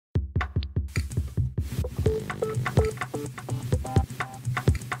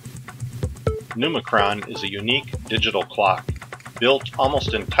Numechron is a unique digital clock built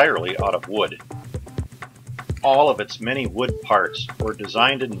almost entirely out of wood. All of its many wood parts were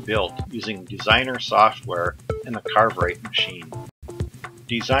designed and built using Designer software in the Cartwright machine.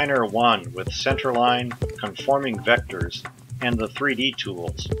 Designer 1 with centerline, conforming vectors, and the 3D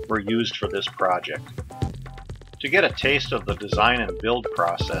tools were used for this project. To get a taste of the design and build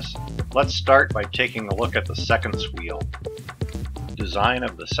process, let's start by taking a look at the seconds wheel. Design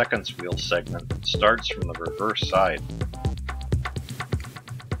of the seconds wheel segment starts from the reverse side.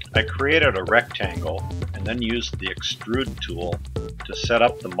 I created a rectangle and then used the extrude tool to set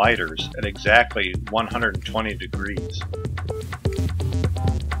up the miters at exactly 120 degrees.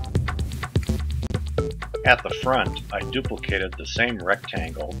 At the front, I duplicated the same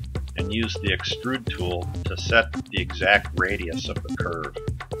rectangle and used the extrude tool to set the exact radius of the curve.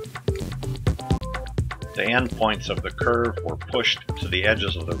 The endpoints of the curve were pushed to the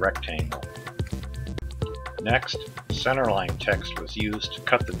edges of the rectangle. Next, centerline text was used to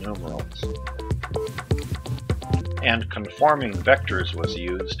cut the numerals. And conforming vectors was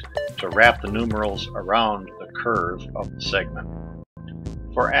used to wrap the numerals around the curve of the segment.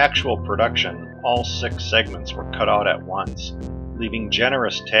 For actual production, all 6 segments were cut out at once, leaving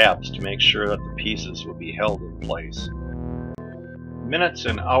generous tabs to make sure that the pieces would be held in place. Minutes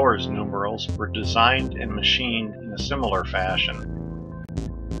and hours numerals were designed and machined in a similar fashion.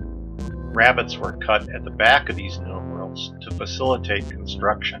 Rabbets were cut at the back of these numerals to facilitate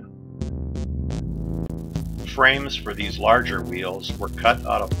construction. Frames for these larger wheels were cut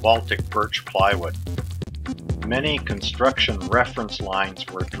out of Baltic birch plywood. Many construction reference lines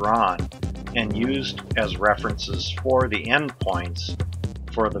were drawn and used as references for the endpoints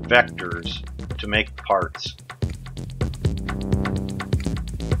for the vectors to make parts.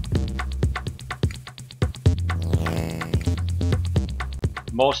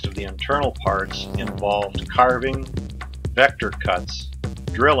 Most of the internal parts involved carving, vector cuts,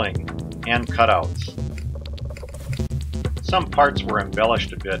 drilling, and cutouts. Some parts were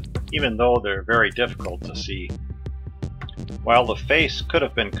embellished a bit, even though they're very difficult to see. While the face could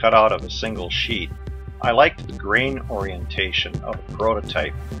have been cut out of a single sheet, I liked the grain orientation of the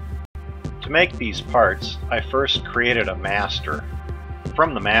prototype. To make these parts, I first created a master.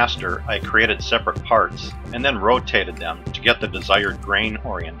 From the master, I created separate parts, and then rotated them to get the desired grain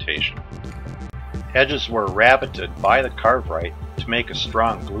orientation. Edges were rabbeted by the Cartwright to make a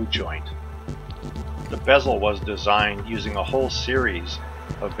strong glue joint. The bezel was designed using a whole series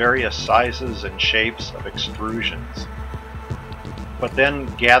of various sizes and shapes of extrusions, but then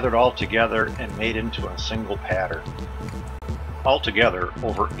gathered all together and made into a single pattern. Altogether,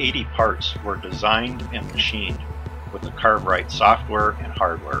 over 80 parts were designed and machined with the Cartwright software and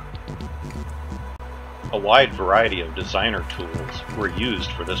hardware. A wide variety of designer tools were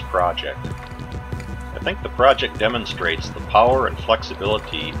used for this project. I think the project demonstrates the power and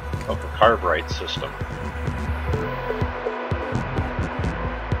flexibility of the Cartwright system.